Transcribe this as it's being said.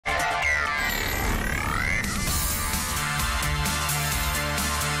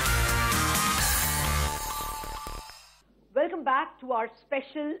back to our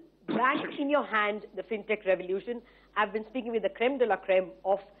special Bank in Your Hand, the FinTech Revolution. I've been speaking with the creme de la creme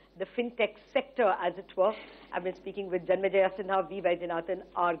of the FinTech sector, as it were. I've been speaking with Janmejaya Sinha, V. Vaidyanathan,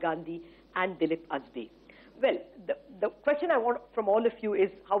 R. Gandhi, and Dilip Azdi. Well, the question I want from all of you is,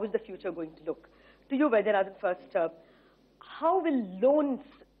 how is the future going to look? To you, Vaidyanathan, first. How will loans,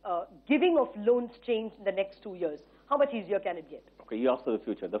 giving of loans change in the next 2 years? How much easier can it get? Okay, you asked for the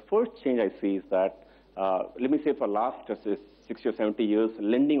future. The first change I see is that, let me say for last 60 or 70 years,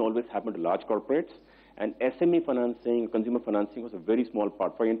 lending always happened to large corporates, and SME financing, consumer financing was a very small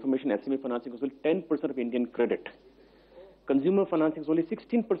part. For your information, SME financing was only 10% of Indian credit. Consumer financing is only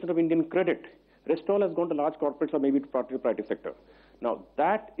 16% of Indian credit. Rest all has gone to large corporates or maybe to private sector. Now,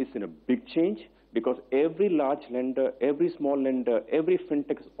 that is in a big change, because every large lender, every small lender, every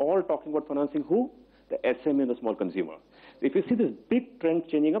fintech is all talking about financing who? The SME and the small consumer. If you see this big trend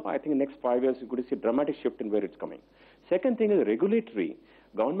changing up, I think in the next 5 years, you're going to see a dramatic shift in where it's coming. Second thing is regulatory.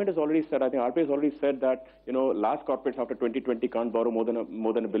 Government has already said, I think RBI has already said that, large corporates after 2020 can't borrow more than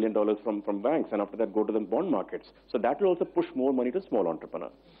 $1 billion from banks, and after that go to the bond markets. So that will also push more money to small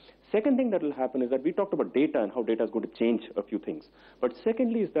entrepreneurs. Second thing that will happen is that we talked about data and how data is going to change a few things. But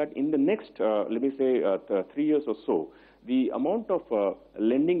secondly is that in the next, let me say, 3 years or so, the amount of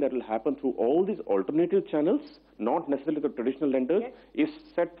lending that will happen through all these alternative channels, not necessarily the traditional lenders, is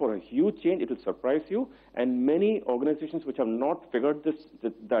set for a huge change. It will surprise you. And many organizations which have not figured this,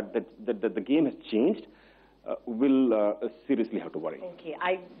 that the game has changed, will seriously have to worry. Okay,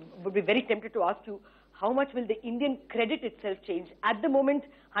 I would be very tempted to ask you, how much will the Indian credit itself change? At the moment,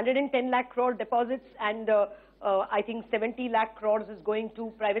 110 lakh crore deposits, and I think 70 lakh crores is going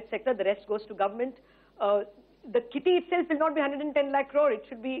to private sector. The rest goes to government. The kitty itself will not be 110 lakh crore. It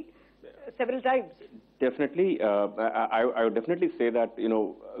should be several times. Definitely. I would definitely say that,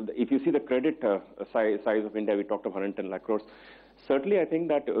 if you see the credit size of India, we talked of 110 lakh crores. Certainly, I think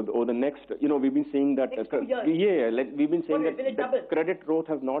that over the next, we've been saying that, we've been saying that the credit growth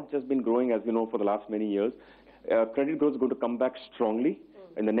has not just been growing, as we know, for the last many years. Credit growth is going to come back strongly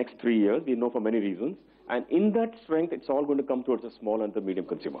in the next 3 years. We know for many reasons. And in that strength, it's all going to come towards the small and the medium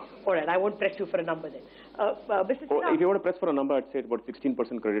consumer. All right, I won't press you for a number then. If you want to press for a number, I'd say about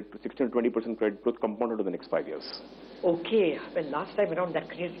 16% credit, 16 to 20% credit growth compounded over the next 5 years. Okay, well, last time around that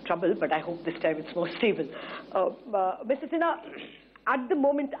created trouble, but I hope this time it's more stable. Mr. Sinha, at the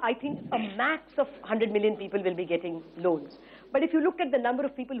moment, I think a max of 100 million people will be getting loans. But if you look at the number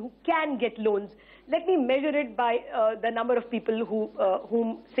of people who can get loans, let me measure it by the number of people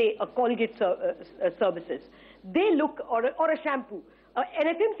whom, say, a Colgate services. They look, or a shampoo. An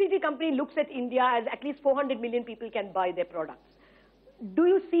FMCG company looks at India as at least 400 million people can buy their products. Do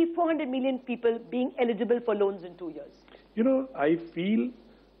you see 400 million people being eligible for loans in 2 years? I feel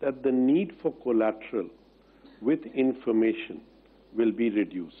that the need for collateral with information will be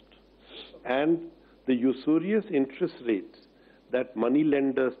reduced. And the usurious interest rates that money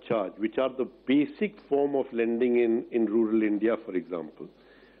lenders charge, which are the basic form of lending in rural India, for example,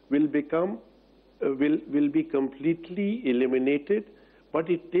 will be completely eliminated. But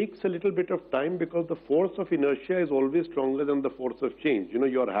it takes a little bit of time, because the force of inertia is always stronger than the force of change.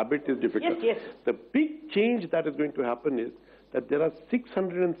 Your habit is difficult. Yes. The big change that is going to happen is that there are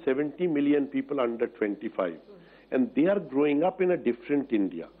 670 million people under 25, and they are growing up in a different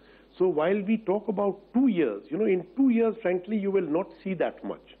India. So while we talk about 2 years, in 2 years, frankly, you will not see that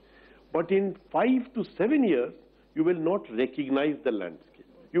much. But in 5 to 7 years, you will not recognize the landscape.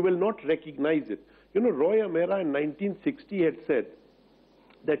 You will not recognize it. Roy Amera in 1960 had said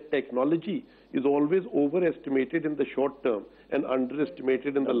that technology is always overestimated in the short term and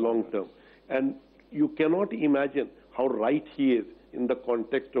underestimated in the long term. And you cannot imagine how right he is in the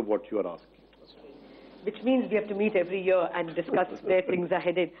context of what you are asking. Which means we have to meet every year and discuss where things are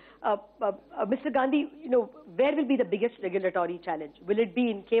headed. Mr. Gandhi, where will be the biggest regulatory challenge? Will it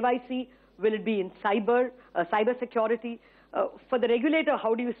be in KYC? Will it be in cyber security? For the regulator,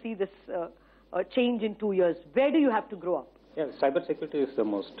 how do you see this change in 2 years? Where do you have to grow up? Yeah, cyber security is the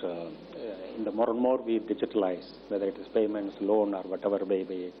most, the more and more we digitalize, whether it is payments, loan, or whatever way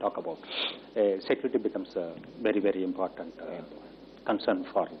we talk about, security becomes a very, very important concern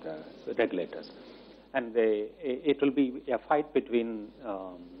for the regulators. And it will be a fight between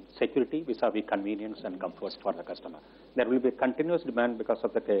security vis-a-vis convenience and comfort for the customer. There will be a continuous demand because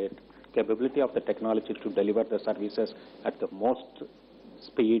of the capability of the technology to deliver the services at the most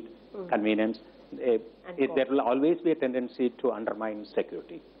speed, convenience. There will always be a tendency to undermine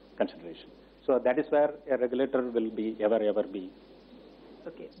security consideration. So that is where a regulator will be ever be.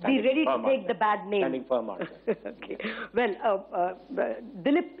 Okay. Be ready to take the bad name. Standing firm on that. Okay. Well,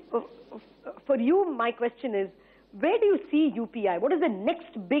 Dilip, for you, my question is, where do you see UPI? What is the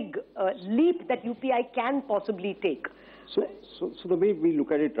next big leap that UPI can possibly take? So the way we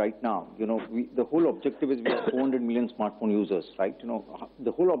look at it right now, the whole objective is we have 400 million smartphone users, right?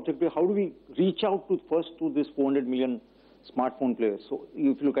 The whole objective, how do we reach out to this 400 million smartphone players? So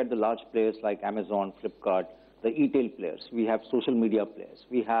if you look at the large players like Amazon, Flipkart, the e-tail players, we have social media players,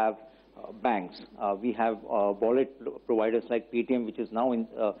 we have banks, we have wallet providers like Paytm, which is now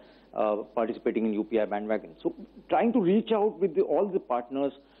participating in UPI bandwagon. So trying to reach out with all the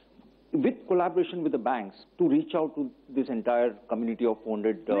partners, with collaboration with the banks, to reach out to this entire community of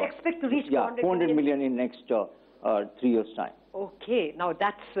 400. You expect to reach 400 million in next 3 years' time. Okay, now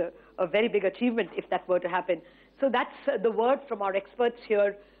that's a very big achievement if that were to happen. So that's the word from our experts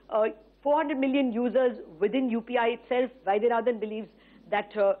here. 400 million users within UPI itself. Vaidyanathan believes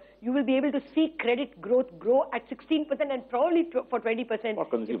that you will be able to see credit growth grow at 16% and probably for 20%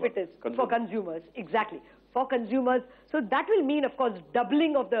 if it is for consumers. Exactly, for consumers. So that will mean, of course,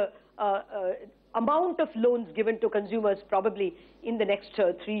 doubling of the amount of loans given to consumers probably in the next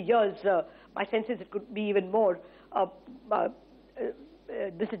 3 years. My sense is it could be even more.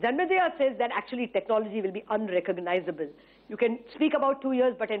 Mr. Janmadhyaya says that actually technology will be unrecognizable. You can speak about 2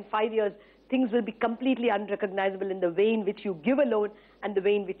 years, but in 5 years, things will be completely unrecognizable in the way in which you give a loan and the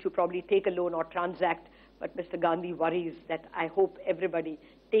way in which you probably take a loan or transact. But Mr. Gandhi worries that I hope everybody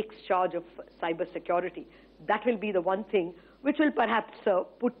takes charge of cyber security. That will be the one thing which will perhaps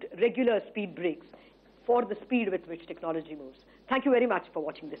put regular speed brakes for the speed with which technology moves. Thank you very much for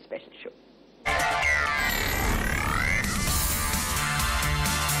watching this special show.